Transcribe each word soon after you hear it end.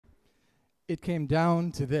It came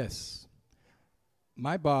down to this.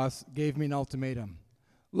 My boss gave me an ultimatum.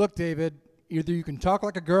 Look, David, either you can talk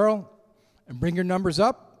like a girl and bring your numbers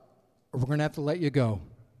up, or we're going to have to let you go.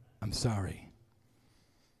 I'm sorry.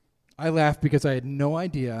 I laughed because I had no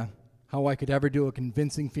idea how I could ever do a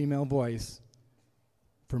convincing female voice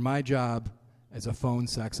for my job as a phone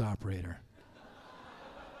sex operator.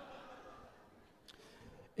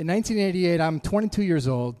 In 1988, I'm 22 years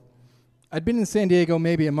old. I'd been in San Diego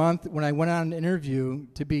maybe a month when I went on an interview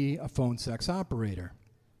to be a phone sex operator.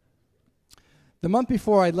 The month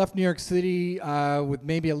before, I left New York City with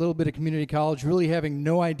maybe a little bit of community college, really having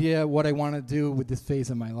no idea what I wanted to do with this phase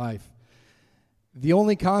of my life. The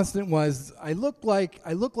only constant was I looked like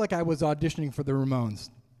I was auditioning for the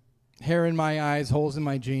Ramones. Hair in my eyes, holes in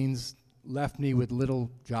my jeans, left me with little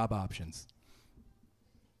job options.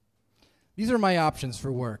 These are my options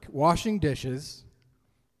for work: washing dishes,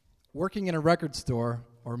 working in a record store,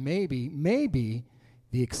 or maybe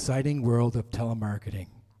the exciting world of telemarketing.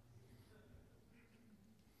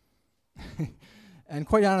 And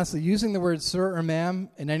quite honestly, using the word sir or ma'am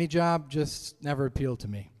in any job just never appealed to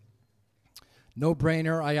me. No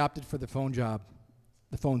brainer, I opted for the phone job,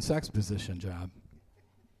 the phone sex position job.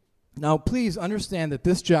 Now, please understand that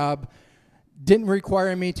this job didn't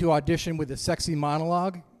require me to audition with a sexy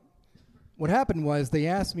monologue. What happened was they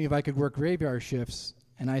asked me if I could work graveyard shifts,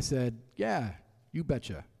 and I said, yeah, you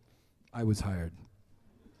betcha. I was hired.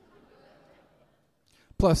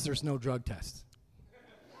 Plus, there's no drug test.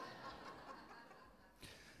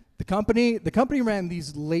 The company ran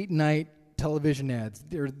these late-night television ads.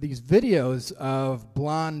 There are these videos of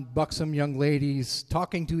blonde, buxom young ladies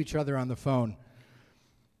talking to each other on the phone.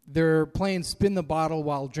 They're playing spin the bottle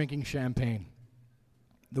while drinking champagne.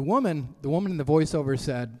 The woman in the voiceover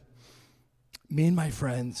said, "Me and my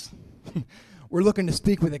friends, we're looking to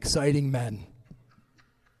speak with exciting men."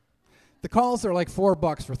 The calls are like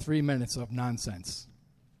 $4 for 3 minutes of nonsense.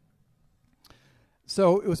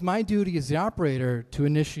 So it was my duty as the operator to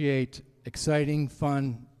initiate exciting,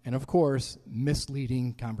 fun, and of course,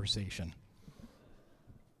 misleading conversation.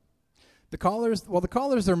 The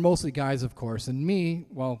callers are mostly guys, of course, and me,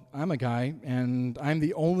 well, I'm a guy, and I'm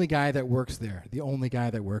the only guy that works there,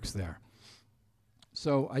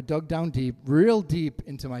 So I dug down deep, real deep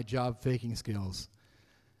into my job faking skills.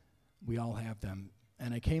 We all have them.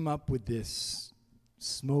 And I came up with this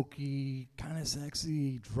smoky, kind of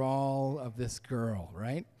sexy drawl of this girl,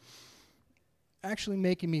 right? Actually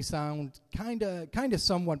making me sound kind of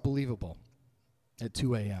somewhat believable at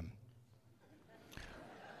 2 a.m.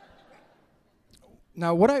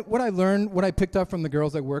 Now, what I learned, what I picked up from the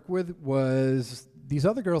girls I work with was these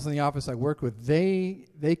other girls in the office I worked with, they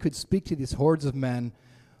could speak to these hordes of men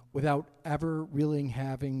without ever really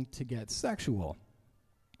having to get sexual.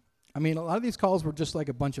 I mean, a lot of these calls were just like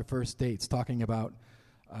a bunch of first dates talking about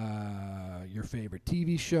your favorite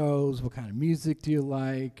TV shows, what kind of music do you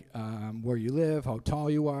like, where you live, how tall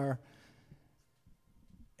you are.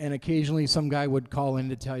 And occasionally some guy would call in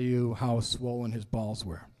to tell you how swollen his balls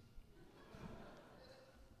were.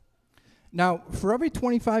 Now, for every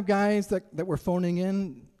 25 guys that were phoning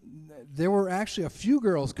in, there were actually a few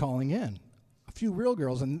girls calling in, a few real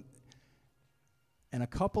girls, and a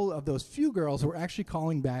couple of those few girls were actually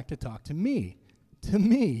calling back to talk to me.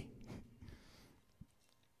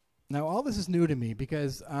 Now, all this is new to me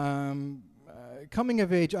because coming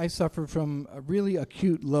of age, I suffered from a really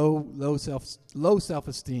acute low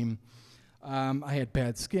self-esteem. I had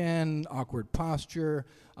bad skin, awkward posture,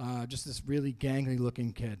 just this really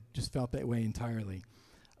gangly-looking kid. Just felt that way entirely.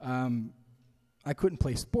 I couldn't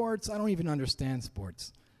play sports. I don't even understand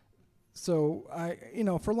sports. So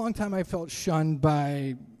for a long time, I felt shunned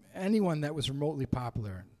by anyone that was remotely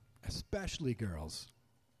popular, especially girls.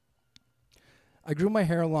 I grew my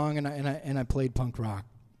hair long and I played punk rock.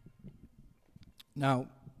 Now,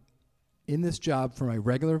 in this job, for my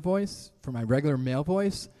regular male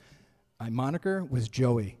voice, my moniker was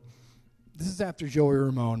Joey. This is after Joey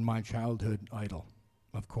Ramone, my childhood idol,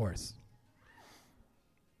 of course.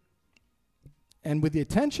 And with the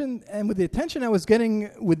attention I was getting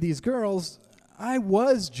with these girls, I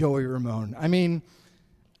was Joey Ramone. I mean,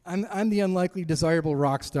 I'm the unlikely desirable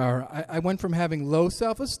rock star. I went from having low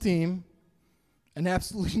self-esteem and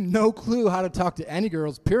absolutely no clue how to talk to any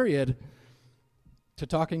girls, period, to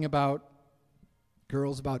talking about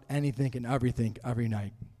girls about anything and everything every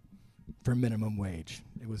night for minimum wage.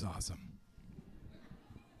 It was awesome.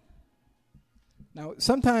 Now,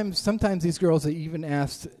 sometimes these girls, they even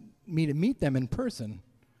asked me to meet them in person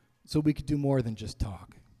so we could do more than just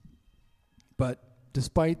talk. But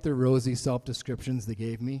despite the rosy self-descriptions they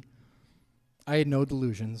gave me, I had no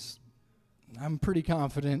delusions. I'm pretty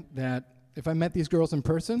confident that if I met these girls in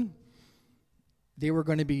person, they were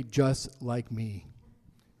going to be just like me.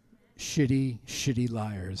 Shitty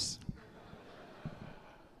liars.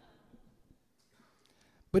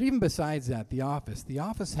 But even besides that, the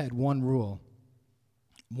office had one rule,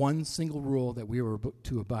 one single rule that we were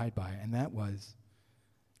to abide by, and that was,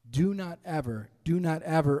 do not ever,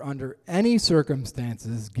 under any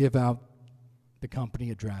circumstances, give out the company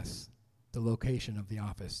address, the location of the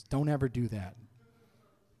office. Don't ever do that.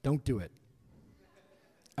 Don't do it.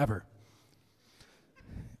 Ever.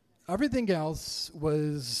 Everything else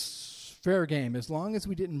was fair game as long as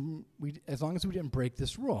we didn't break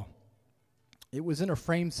this rule. It was in a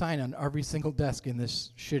framed sign on every single desk in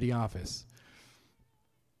this shitty office.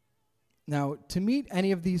 Now, to meet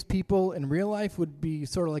any of these people in real life would be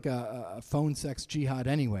sort of like a phone sex jihad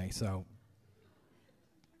anyway, so.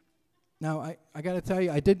 Now, I got to tell you,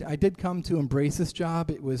 I did come to embrace this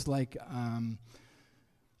job. It was like I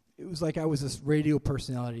was this radio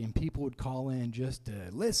personality, and people would call in just to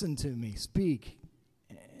listen to me speak.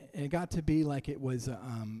 And it got to be like it was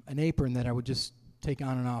an apron that I would just take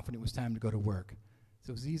on and off when it was time to go to work.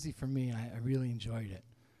 So it was easy for me, and I really enjoyed it.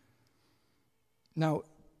 Now,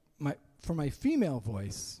 for my female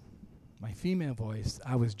voice,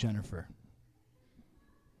 I was Jennifer.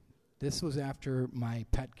 This was after my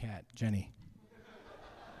pet cat, Jenny.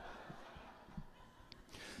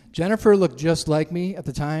 Jennifer looked just like me at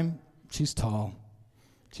the time. She's tall.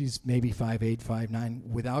 She's maybe 5'8", 5'9",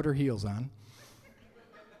 without her heels on.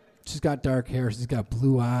 She's got dark hair. She's got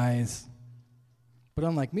blue eyes. But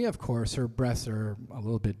unlike me, of course, her breasts are a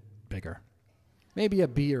little bit bigger. Maybe a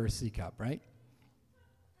B or a C cup, right?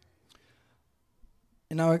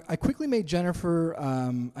 And now I quickly made Jennifer,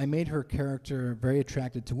 I made her character very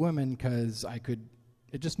attracted to women because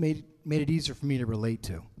it just made it easier for me to relate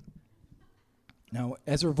to. Now,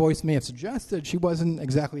 as her voice may have suggested, she wasn't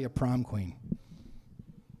exactly a prom queen.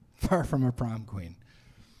 Far from a prom queen.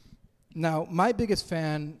 Now, my biggest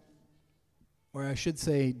fan, or I should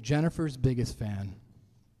say Jennifer's biggest fan,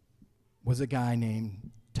 was a guy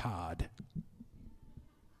named Todd.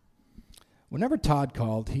 Whenever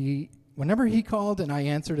he called and I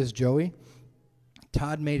answered as Joey,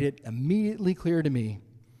 Todd made it immediately clear to me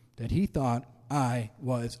that he thought I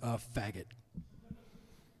was a faggot.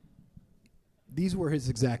 These were his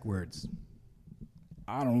exact words.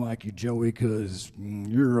 I don't like you, Joey, because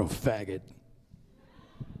you're a faggot.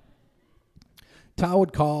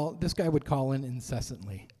 This guy would call in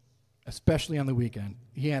incessantly, especially on the weekend.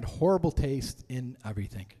 He had horrible taste in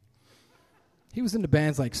everything. He was into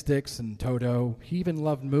bands like Styx and Toto. He even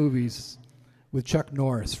loved movies with Chuck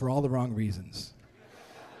Norris for all the wrong reasons.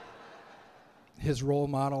 His role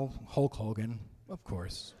model, Hulk Hogan, of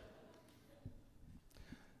course.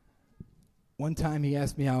 One time he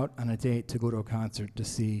asked me out on a date to go to a concert to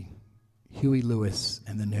see Huey Lewis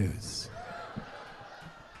and the News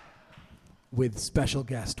with special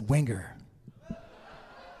guest Winger.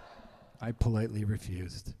 I politely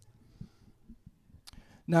refused.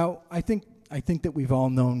 Now, I think that we've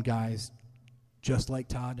all known guys just like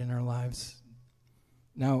Todd in our lives.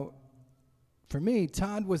 Now, for me,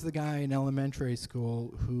 Todd was the guy in elementary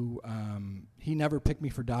school who, he never picked me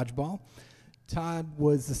for dodgeball. Todd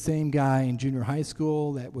was the same guy in junior high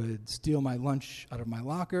school that would steal my lunch out of my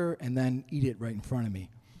locker and then eat it right in front of me.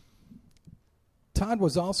 Todd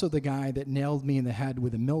was also the guy that nailed me in the head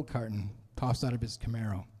with a milk carton tossed out of his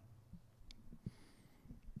Camaro.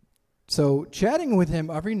 So chatting with him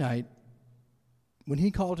every night, when he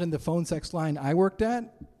called in the phone sex line I worked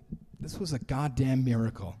at, this was a goddamn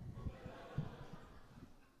miracle.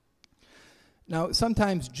 Now,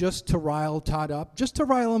 sometimes just to rile Todd up, just to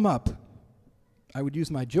rile him up, I would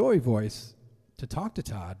use my Joey voice to talk to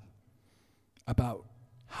Todd about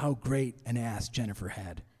how great an ass Jennifer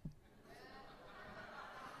had.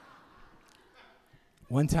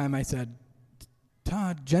 One time I said,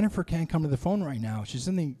 Todd, Jennifer can't come to the phone right now. She's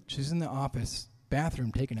in the office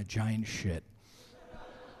bathroom taking a giant shit.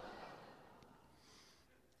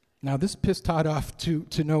 Now, this pissed Todd off to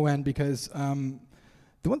no end because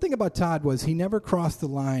the one thing about Todd was he never crossed the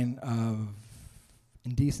line of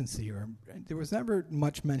indecency, or there was never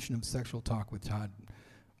much mention of sexual talk with Todd,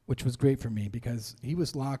 which was great for me because he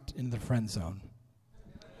was locked in the friend zone.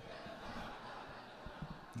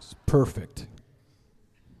 It's perfect.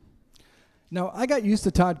 Now, I got used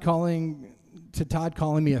to Todd calling me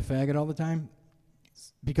a faggot all the time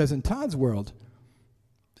because in Todd's world,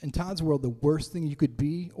 the worst thing you could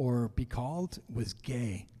be or be called was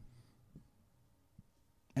gay.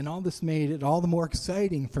 And all this made it all the more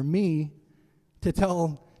exciting for me to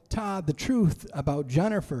tell Todd the truth about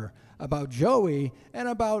Jennifer, about Joey, and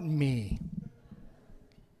about me.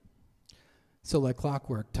 So like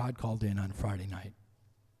clockwork, Todd called in on Friday night.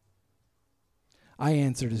 I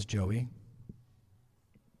answered as Joey.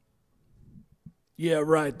 Yeah,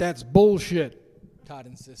 right, that's bullshit, Todd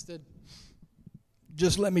insisted.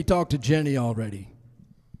 Just let me talk to Jenny already.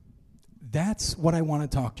 That's what I want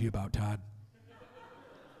to talk to you about, Todd.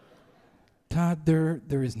 Todd,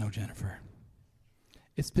 there is no Jennifer.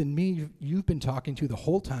 It's been me you've been talking to the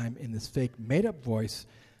whole time in this fake made-up voice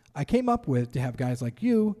I came up with to have guys like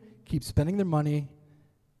you keep spending their money.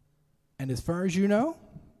 And as far as you know,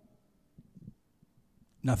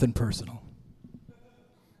 nothing personal.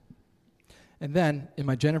 And then, in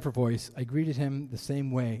my Jennifer voice, I greeted him the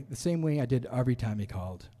same way I did every time he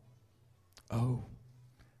called. Oh,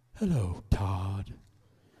 hello, Todd.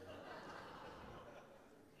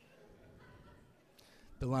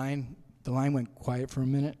 The line went quiet for a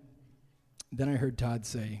minute. Then I heard Todd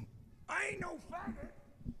say, I ain't no faggot.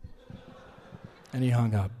 And he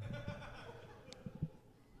hung up.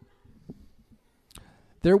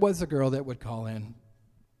 There was a girl that would call in.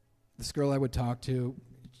 This girl I would talk to,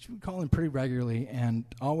 she would call in pretty regularly, and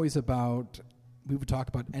always we would talk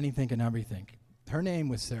about anything and everything. Her name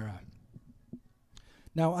was Sarah.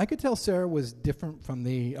 Now, I could tell Sarah was different from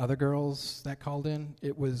the other girls that called in.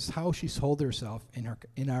 It was how she sold herself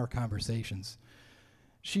in our conversations.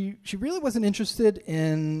 She really wasn't interested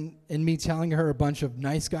in me telling her a bunch of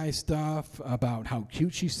nice guy stuff about how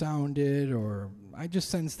cute she sounded, or I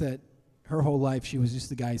just sensed that her whole life she was used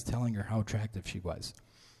to guys telling her how attractive she was.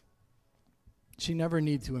 She never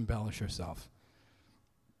needed to embellish herself.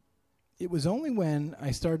 It was only when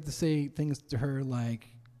I started to say things to her like,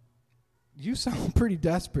 you sound pretty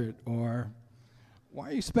desperate, or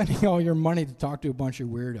why are you spending all your money to talk to a bunch of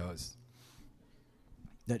weirdos,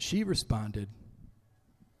 that she responded,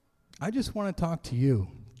 I just want to talk to you,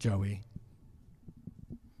 Joey.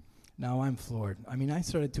 Now I'm floored. I mean, I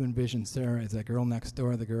started to envision Sarah as that girl next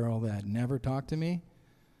door, the girl that never talked to me,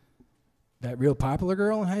 that real popular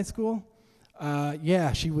girl in high school.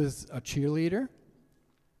 Yeah, she was a cheerleader,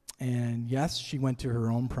 and yes, she went to her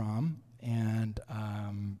own prom, and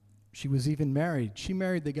she was even married. She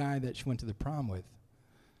married the guy that she went to the prom with.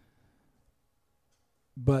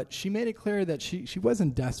 But she made it clear that she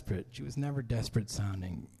wasn't desperate. She was never desperate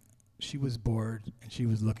sounding. She was bored, and she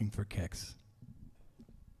was looking for kicks.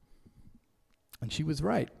 And she was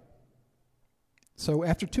right. So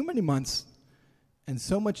after too many months and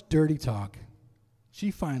so much dirty talk, she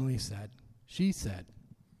finally said,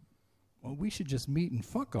 well, we should just meet and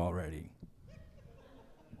fuck already.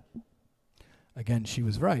 Again, she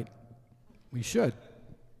was right. We should.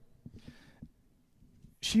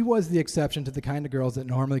 She was the exception to the kind of girls that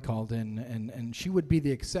normally called in, and she would be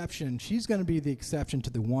the exception. She's going to be the exception to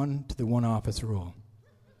the one office rule.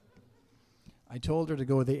 I told her to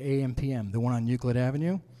go to the AMPM, the one on Euclid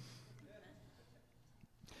Avenue.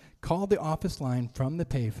 Call the office line from the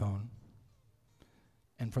payphone,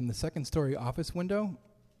 and from the second-story office window,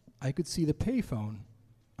 I could see the payphone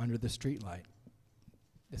under the streetlight.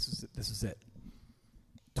 This is it.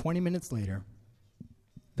 20 minutes later,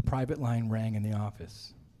 the private line rang in the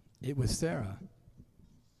office. It was Sarah.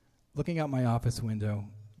 Looking out my office window,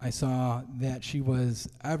 I saw that she was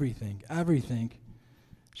everything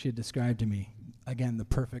she had described to me. Again, the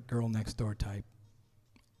perfect girl next door type.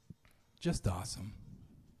 Just awesome.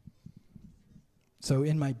 So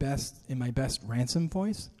in my best ransom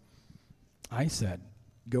voice, I said,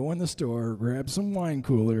 go in the store, grab some wine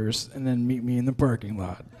coolers, and then meet me in the parking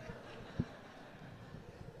lot.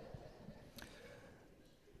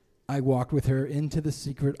 I walked with her into the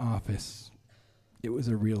secret office. It was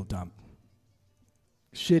a real dump.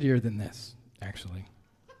 Shittier than this, actually.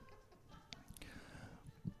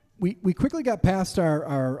 We quickly got past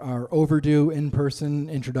our overdue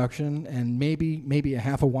in-person introduction, and maybe a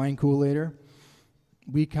half a wine cool later,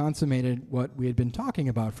 we consummated what we had been talking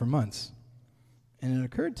about for months. And it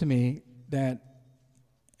occurred to me that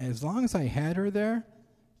as long as I had her there,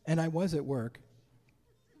 and I was at work,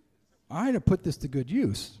 I had to put this to good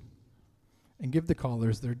use and give the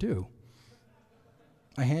callers their due.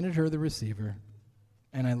 I handed her the receiver,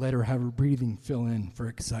 and I let her have her breathing fill in for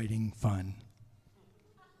exciting fun.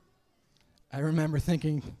 I remember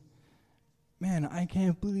thinking, man, I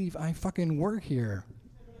can't believe I fucking work here.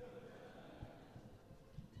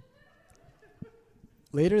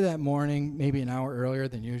 Later that morning, maybe an hour earlier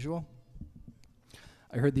than usual,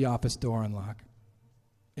 I heard the office door unlock.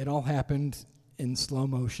 It all happened in slow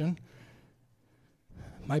motion.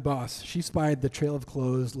 My boss, she spied the trail of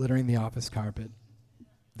clothes littering the office carpet,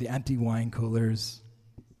 the empty wine coolers.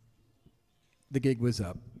 The gig was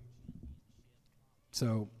up.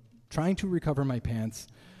 So, trying to recover my pants,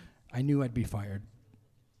 I knew I'd be fired.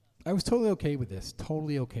 I was totally okay with this,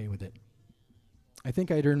 totally okay with it. I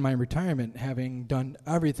think I'd earned my retirement having done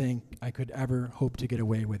everything I could ever hope to get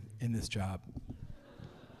away with in this job.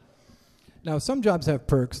 Now, some jobs have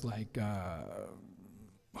perks like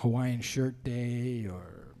Hawaiian shirt day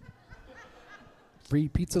or free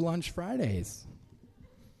pizza lunch Fridays,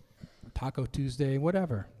 Taco Tuesday,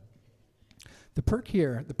 whatever. The perk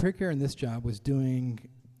here in this job was doing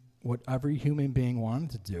what every human being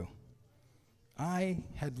wanted to do. I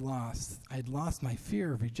had lost my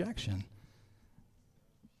fear of rejection.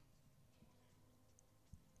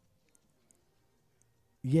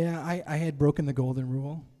 Yeah, I had broken the golden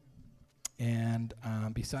rule. And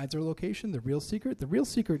besides our location, the real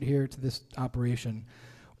secret here to this operation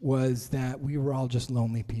was that we were all just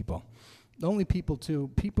lonely people. Lonely people too,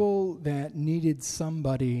 people that needed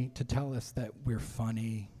somebody to tell us that we're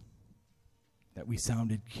funny, that we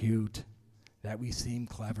sounded cute, that we seemed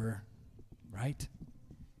clever, right?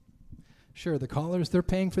 Sure, the callers, they're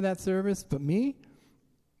paying for that service, but me,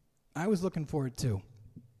 I was looking for it too.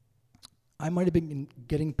 I might have been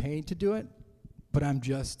getting paid to do it, but I'm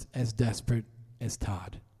just as desperate as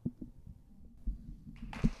Todd.